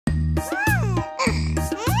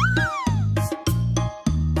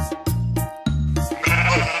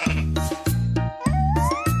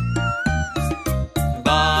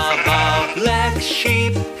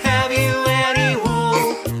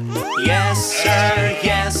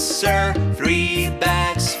yes sir, 3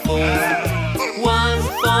 bags full. One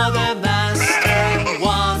for the master,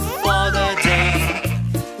 one for the dame,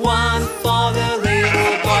 one for the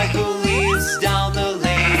little boy who lives down the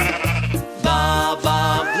lane. Baa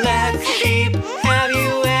Baa, black sheep, have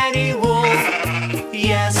you any wool?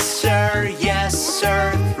 Yes sir,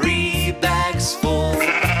 3 bags full.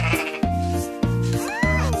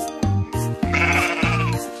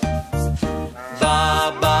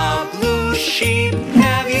 Baa Baa, blue sheep,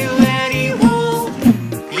 have you any wool?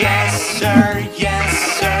 Yes sir,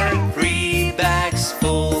 3 bags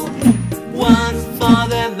full. One for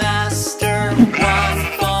the master, one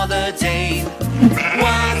for the dame,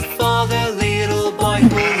 one for the little boy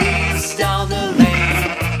who lives down the lane.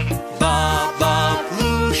 Baa Baa,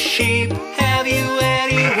 blue sheep, have you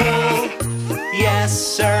any wool? Yes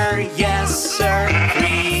sir,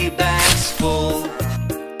 3 bags full.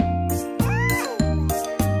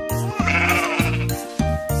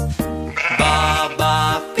 Baa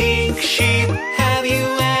Baa, pink sheep, have you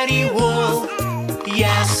any wool?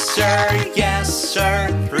 Yes sir,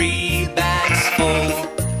 3 bags full.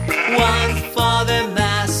 One for the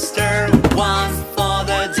master, one for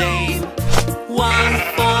the dame, one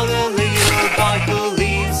for the little boy who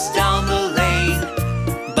lives down the lane.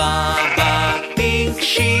 Baa Baa, pink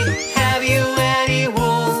sheep, have you any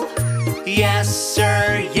wool? Yes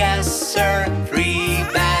sir, 3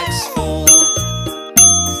 bags full.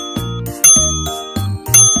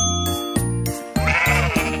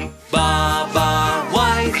 Baa Baa,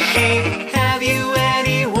 white sheep, have you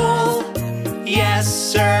any wool? Yes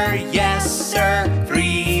sir,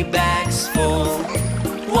 3 bags full.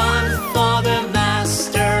 One for the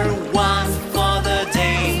master, one for the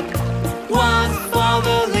dame, one for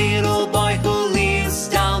the little boy who lives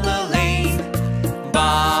down the lane.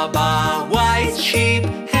 Baa Baa, white sheep,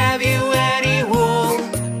 have you any wool?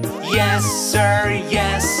 Yes sir,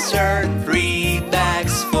 3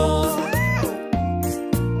 bags full.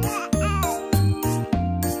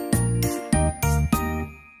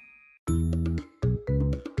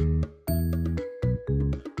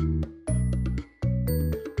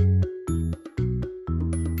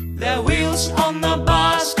 The wheels on the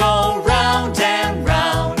bus go round and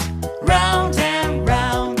round, round and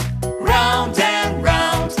round, round and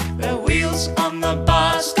round. The wheels on the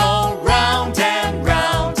bus go round and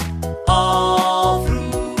round, all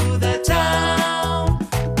through the town.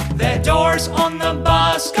 The doors on the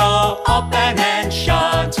bus go open and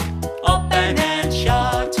shut, open and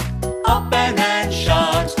shut, open and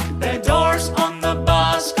shut. The doors on the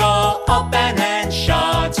bus go open and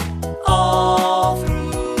shut, all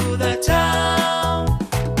through the town.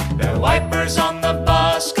 The wipers on the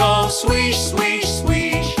bus go swish, swish,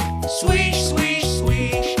 swish, swish, swish,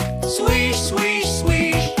 swish, swish, swish,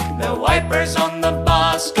 swish. The wipers on the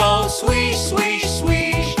bus go swish, swish,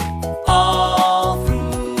 swish, all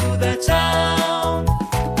through the town.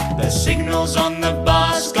 The signals on the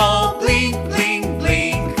bus go blink, blink,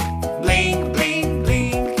 blink, blink, blink,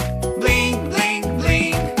 blink, blink, blink,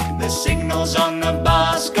 blink. The signals on the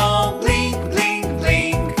bus go blink, blink,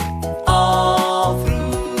 blink, all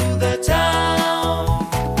through the town.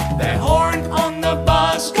 The horn on the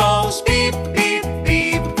bus goes beep, beep,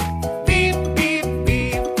 beep, beep, beep,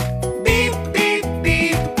 beep, beep, beep,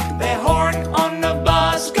 beep. The horn on the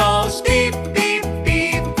bus goes beep, beep,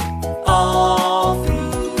 beep, all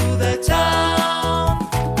through the town.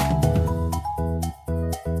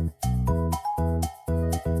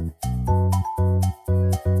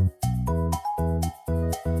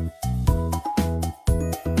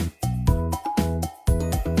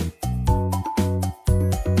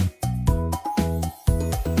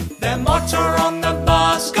 The motor on the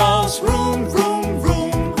bus goes vroom, vroom,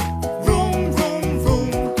 vroom, vroom, vroom,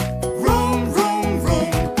 vroom, vroom, vroom,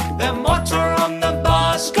 vroom. The motor on the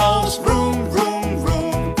bus goes vroom, vroom,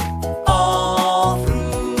 vroom, all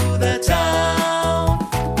through the town.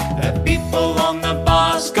 The people on the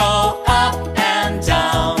bus go up and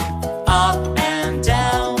down, up and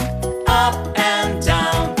down, up and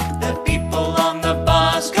down. The people on the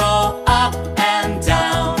bus go up and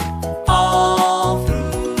down, all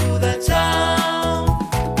through the town.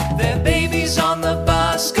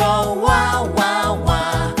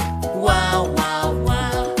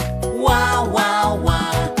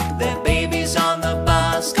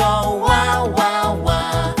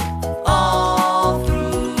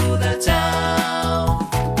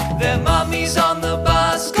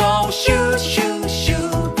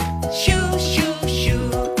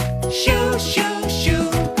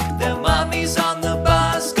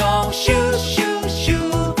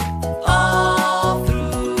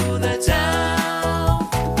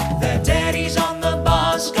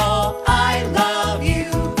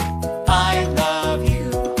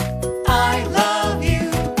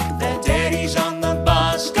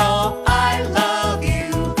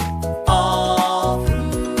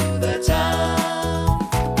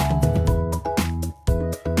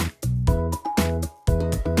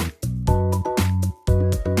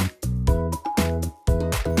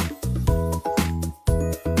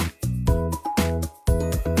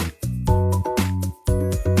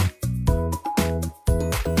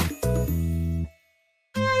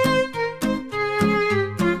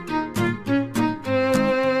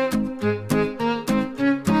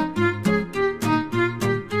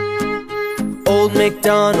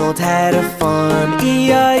 MacDonald had a farm,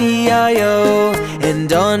 E-I-E-I-O.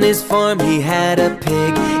 And on his farm he had a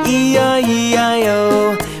pig,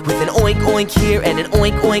 E-I-E-I-O. With an oink oink here and an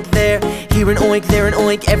oink oink there, here an oink, there an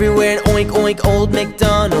oink, everywhere an oink oink. Old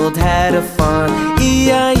MacDonald had a farm,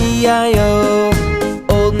 E-I-E-I-O.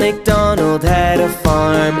 Old MacDonald had a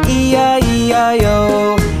farm,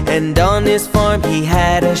 E-I-E-I-O. And on his farm he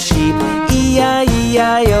had a sheep,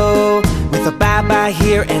 E-I-E-I-O. With a baa baa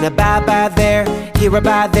here and a baa baa there, here a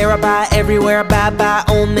baa, there a baa, everywhere a baa baa.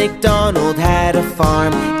 Old MacDonald had a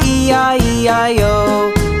farm,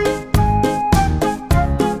 E-I-E-I-O.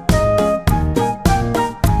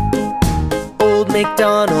 Old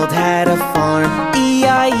MacDonald had a farm,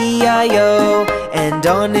 E-I-E-I-O. And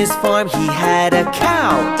on his farm he had a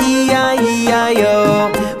cow, E-I-E-I-O.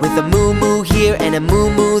 With a moo moo here and a moo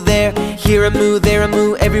moo there, here a moo, there a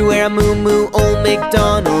moo, everywhere a moo moo. Old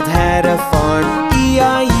MacDonald had a farm,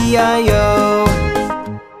 E-I-E-I-O.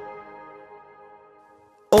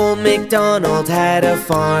 Old MacDonald had a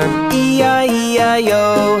farm,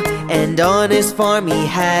 E-I-E-I-O. And on his farm he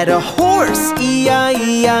had a horse,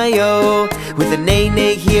 E-I-E-I-O. With a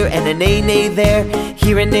neigh-neigh here and a neigh-neigh there,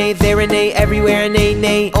 here a neigh, there a neigh, everywhere a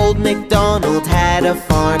neigh-neigh. Old MacDonald had a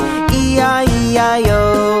farm,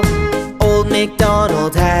 E-I-E-I-O. Old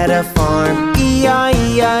MacDonald had a farm,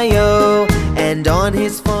 E-I-E-I-O. And on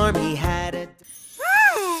his farm he had a...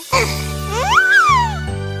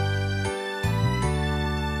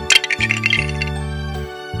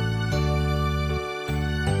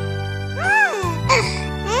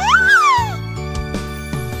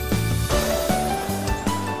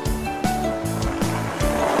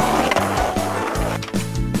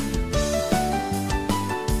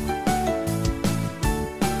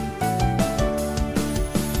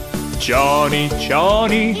 Johnny,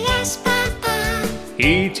 Johnny, Yes, Papa.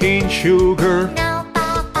 eating sugar, No,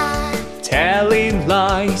 Papa. telling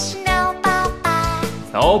lies. No, Papa.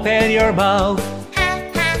 Open your mouth,